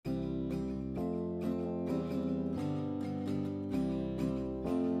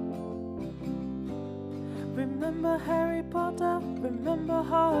Remember Harry Potter, remember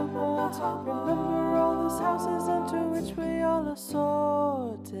Hogwarts, remember all those houses into which we all are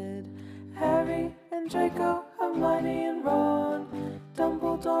sorted. Harry and Draco, Hermione and Ron,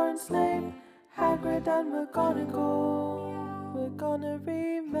 Dumbledore and Snape, Hagrid and McGonagall. We're gonna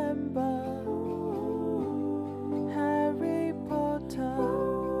remember Harry Potter.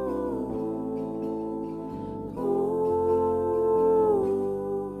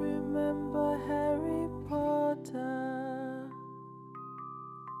 Remember Harry Potter.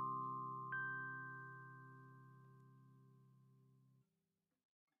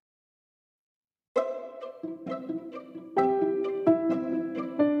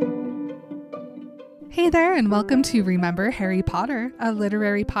 Hey there, and welcome to Remember Harry Potter, a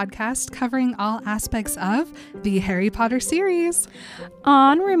literary podcast covering all aspects of the Harry Potter series.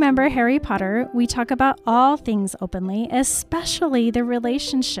 On Remember Harry Potter, we talk about all things openly, especially the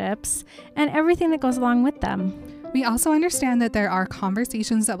relationships and everything that goes along with them. We also understand that there are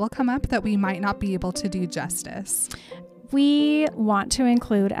conversations that will come up that we might not be able to do justice. We want to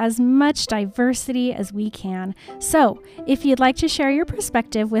include as much diversity as we can. So, if you'd like to share your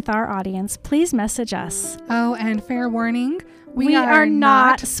perspective with our audience, please message us. Oh, and fair warning, We are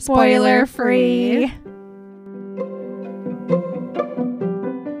not spoiler free.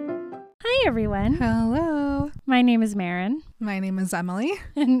 Hi, everyone. Hello. My name is Maren, My name is Emily.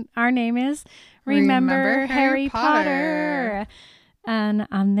 and our name is Remember Harry Potter. And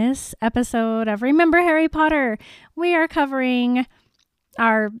on this episode of Remember Harry Potter, we are covering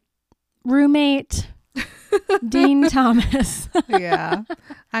our roommate, Dean Thomas. Yeah.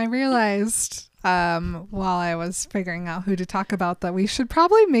 I realized while I was figuring out who to talk about that we should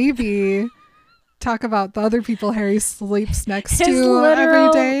probably maybe talk about the other people Harry sleeps next His to every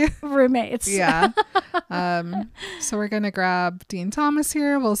literal day. roommates. Yeah. So we're going to grab Dean Thomas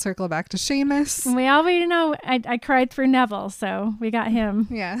here. We'll circle back to Seamus. We already know I cried for Neville, so we got him.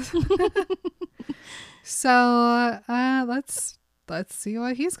 Yeah. So let's see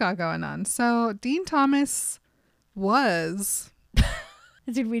what he's got going on. So Dean Thomas was...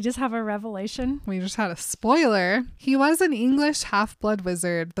 Did we just have a revelation? We just had a spoiler. He was an English half-blood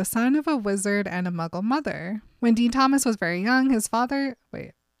wizard, the son of a wizard and a muggle mother. When Dean Thomas was very young, his father...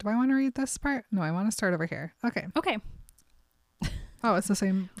 Wait, do I want to read this part? No, I want to start over here. Okay. Oh, it's the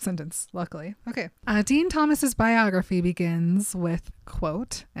same sentence, luckily. Okay. Dean Thomas's biography begins with,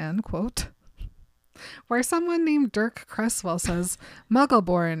 quote, end quote, where someone named Dirk Cresswell says,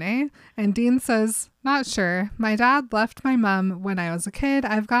 Muggle-born, eh? And Dean says, not sure. My dad left my mum when I was a kid.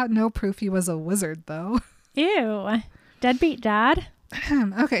 I've got no proof he was a wizard, though. Ew. Deadbeat dad?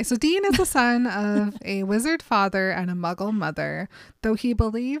 Okay, so Dean is the son of a wizard father and a muggle mother, though he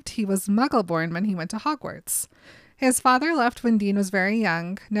believed he was muggle-born when he went to Hogwarts. His father left when Dean was very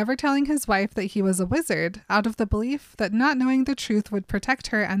young, never telling his wife that he was a wizard, out of the belief that not knowing the truth would protect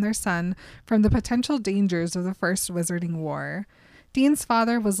her and their son from the potential dangers of the First Wizarding War. Dean's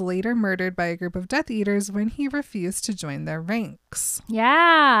father was later murdered by a group of Death Eaters when he refused to join their ranks.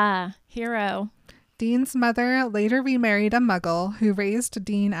 Yeah. Hero. Dean's mother later remarried a muggle who raised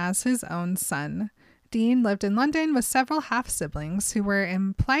Dean as his own son. Dean lived in London with several half-siblings who were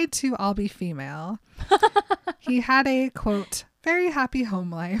implied to all be female. He had a, quote, very happy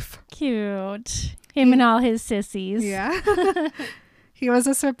home life. Cute. Him and all his sissies. Yeah. He was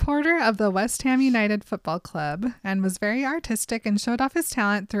a supporter of the West Ham United Football Club and was very artistic and showed off his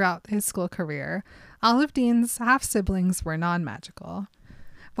talent throughout his school career. All of Dean's half-siblings were non-magical.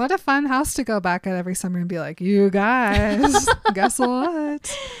 What a fun house to go back at every summer and be like, you guys, guess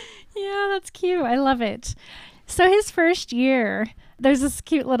what? Yeah, that's cute. I love it. So his first year, there's this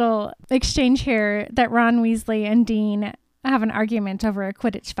cute little exchange here that Ron Weasley and Dean have an argument over a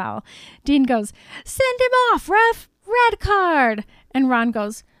Quidditch foul. Dean goes, send him off, ref. Red card. And Ron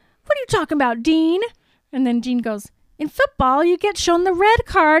goes, what are you talking about, Dean? And then Dean goes, in football, you get shown the red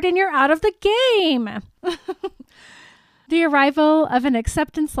card and you're out of the game. The arrival of an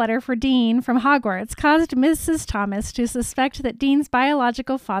acceptance letter for Dean from Hogwarts caused Mrs. Thomas to suspect that Dean's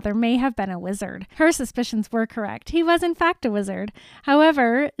biological father may have been a wizard. Her suspicions were correct. He was in fact a wizard.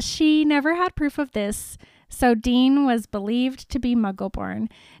 However, she never had proof of this, so Dean was believed to be Muggle-born.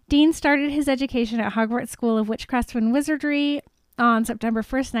 Dean started his education at Hogwarts School of Witchcraft and Wizardry on September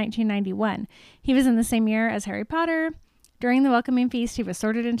 1st, 1991. He was in the same year as Harry Potter. During the welcoming feast, he was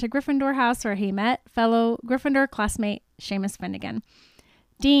sorted into Gryffindor House, where he met fellow Gryffindor classmate Seamus Finnegan.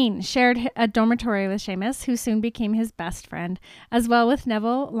 Dean shared a dormitory with Seamus, who soon became his best friend, as well with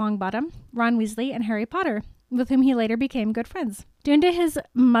Neville Longbottom, Ron Weasley, and Harry Potter, with whom he later became good friends. Due to his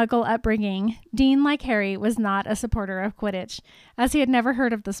Muggle upbringing, Dean, like Harry, was not a supporter of Quidditch, as he had never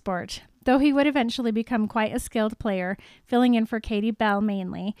heard of the sport. though he would eventually become quite a skilled player, filling in for Katie Bell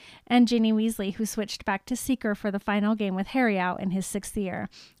mainly, and Ginny Weasley, who switched back to Seeker for the final game with Harry out in his 6th year.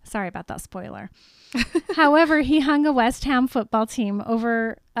 Sorry about that spoiler. However, he hung a West Ham football team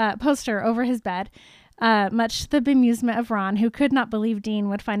poster over his bed, much to the bemusement of Ron, who could not believe Dean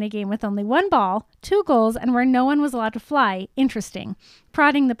would find a game with only 1 ball, 2 goals, and where no one was allowed to fly interesting,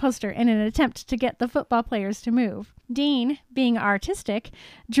 prodding the poster in an attempt to get the football players to move. Dean, being artistic,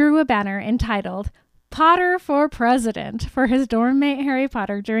 drew a banner entitled Potter for President for his dorm mate Harry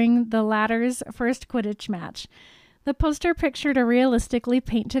Potter during the latter's first Quidditch match. The poster pictured a realistically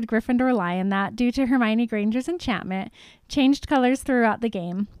painted Gryffindor lion that, due to Hermione Granger's enchantment, changed colors throughout the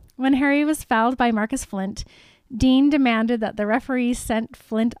game. When Harry was fouled by Marcus Flint, Dean demanded that the referee sent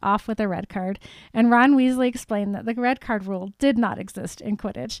Flint off with a red card, and Ron Weasley explained that the red card rule did not exist in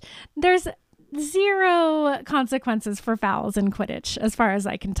Quidditch. There's 0 consequences for fouls in Quidditch, as far as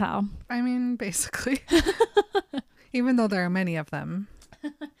I can tell. I mean, basically. Even though there are many of them.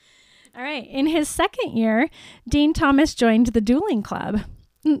 All right. In his 2nd year, Dean Thomas joined the Dueling Club.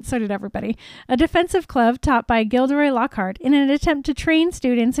 So did everybody. A defensive club taught by Gilderoy Lockhart in an attempt to train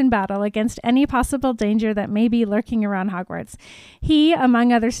students in battle against any possible danger that may be lurking around Hogwarts. He,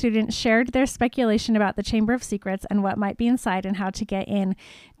 among other students, shared their speculation about the Chamber of Secrets and what might be inside and how to get in.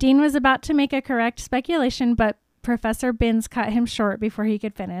 Dean was about to make a correct speculation, but Professor Binns cut him short before he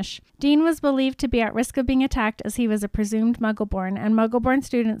could finish. Dean was believed to be at risk of being attacked as he was a presumed Muggleborn, and Muggleborn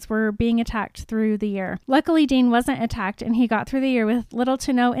students were being attacked through the year. Luckily, Dean wasn't attacked, and he got through the year with little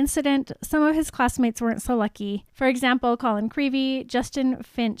to no incident. Some of his classmates weren't so lucky. For example, Colin Creevey, Justin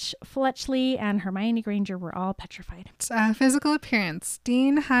Finch Fletchley, and Hermione Granger were all petrified. Physical appearance.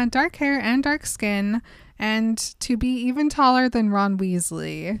 Dean had dark hair and dark skin, and to be even taller than Ron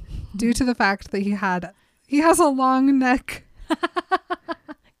Weasley, due to the fact that he has a long neck.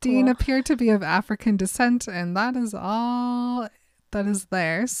 Dean appeared to be of African descent, and that is all that is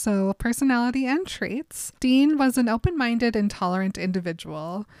there. So, personality and traits. Dean was an open-minded and tolerant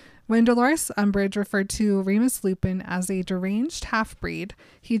individual. When Dolores Umbridge referred to Remus Lupin as a deranged half-breed,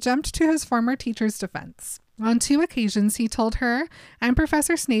 he jumped to his former teacher's defense. On 2 occasions, he told her and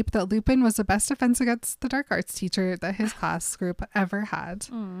Professor Snape that Lupin was the best defense against the dark arts teacher that his class group ever had.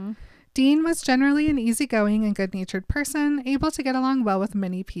 Dean was generally an easygoing and good-natured person, able to get along well with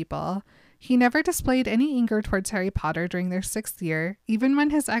many people. He never displayed any anger towards Harry Potter during their 6th year, even when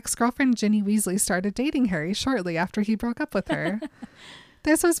his ex-girlfriend Ginny Weasley started dating Harry shortly after he broke up with her.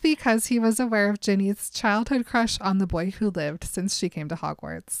 This was because he was aware of Ginny's childhood crush on the boy who lived since she came to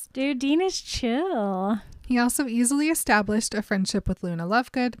Hogwarts. Dude, Dean is chill. He also easily established a friendship with Luna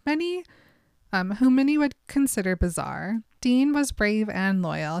Lovegood, whom many would consider bizarre. Dean was brave and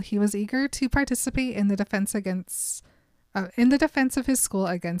loyal. He was eager to participate in the defense of his school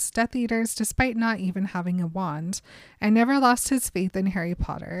against Death Eaters, despite not even having a wand, and never lost his faith in Harry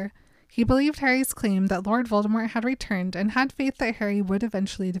Potter. He believed Harry's claim that Lord Voldemort had returned and had faith that Harry would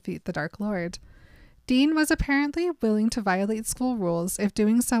eventually defeat the Dark Lord. Dean was apparently willing to violate school rules if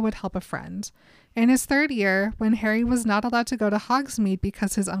doing so would help a friend. In his 3rd year, when Harry was not allowed to go to Hogsmeade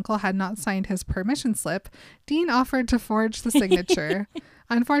because his uncle had not signed his permission slip, Dean offered to forge the signature.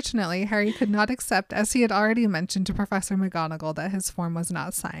 Unfortunately, Harry could not accept, as he had already mentioned to Professor McGonagall that his form was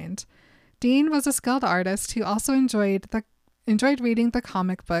not signed. Dean was a skilled artist who also enjoyed reading the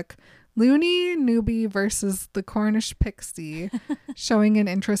comic book Loony Newbie versus the Cornish Pixie, showing an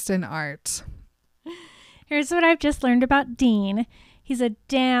interest in art. Here's what I've just learned about Dean. He's a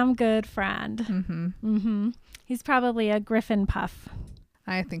damn good friend. He's probably a Griffin puff.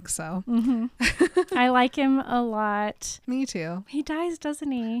 I think so. I like him a lot. Me too. He dies,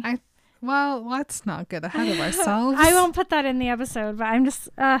 doesn't he? Well, let's not get ahead of ourselves. I won't put that in the episode, but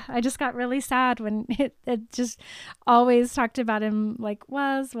I just got really sad when it just always talked about him like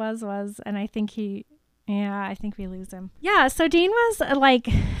was, and I think I think we lose him. Yeah, so Dean was like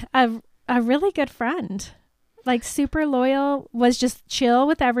a really good friend. Like super loyal, was just chill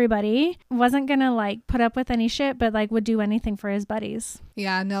with everybody, wasn't gonna like put up with any shit, but like would do anything for his buddies.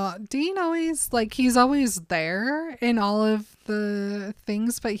 Yeah, no, Dean always he's always there in all of the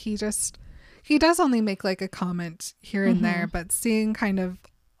things, but he does only make like a comment here and there, but seeing kind of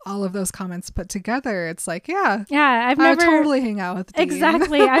all of those comments put together, it's like, yeah, I've never totally hang out with Dean.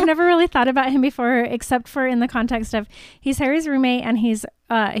 Exactly. I've never really thought about him before, except for in the context of he's Harry's roommate and he's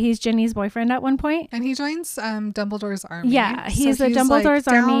Ginny's boyfriend at one point, and he joins Dumbledore's army. Yeah, he's a Dumbledore's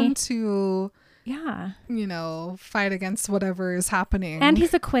like, army down to fight against whatever is happening. And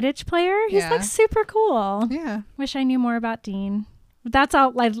he's a Quidditch player. He's like super cool. Yeah, wish I knew more about Dean. That's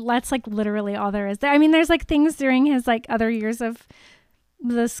all. Like that's like literally all there is. I mean, there's like things during his like other years of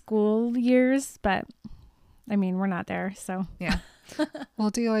the school years, but I mean, we're not there. So Yeah.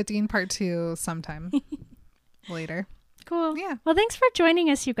 We'll do a Dean part 2 sometime later. cool. Yeah. Well, thanks for joining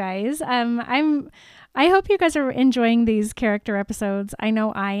us, you guys. I hope you guys are enjoying these character episodes. I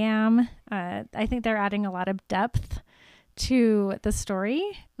know I am. I think they're adding a lot of depth to the story.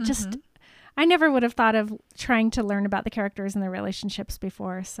 Just, I never would have thought of trying to learn about the characters and their relationships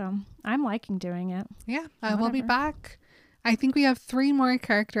before. So I'm liking doing it. Yeah. We'll be back. I think we have 3 more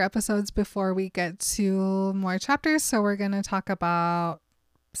character episodes before we get to more chapters. So we're going to talk about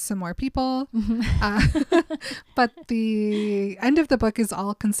some more people. But the end of the book is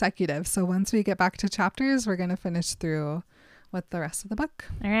all consecutive. So once we get back to chapters, we're going to finish through with the rest of the book.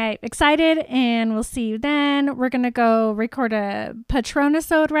 All right. Excited. And we'll see you then. We're going to go record a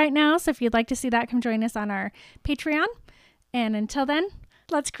Patronisode right now. So if you'd like to see that, come join us on our Patreon. And until then,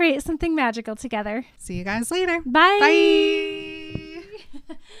 let's create something magical together. See you guys later. Bye. Bye.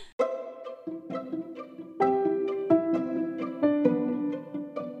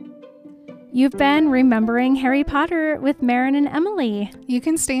 You've been remembering Harry Potter with Marin and Emily. You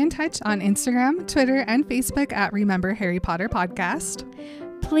can stay in touch on Instagram, Twitter, and Facebook at Remember Harry Potter Podcast.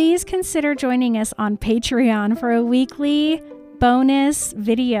 Please consider joining us on Patreon for a weekly bonus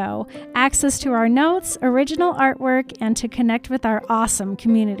video, access to our notes, original artwork, and to connect with our awesome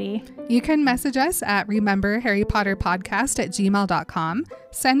community. You can message us at rememberharrypotterpodcast@gmail.com,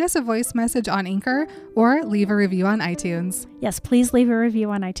 send us a voice message on Anchor, or leave a review on iTunes. Yes, please leave a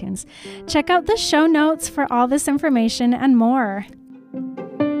review on iTunes. Check out the show notes for all this information and more.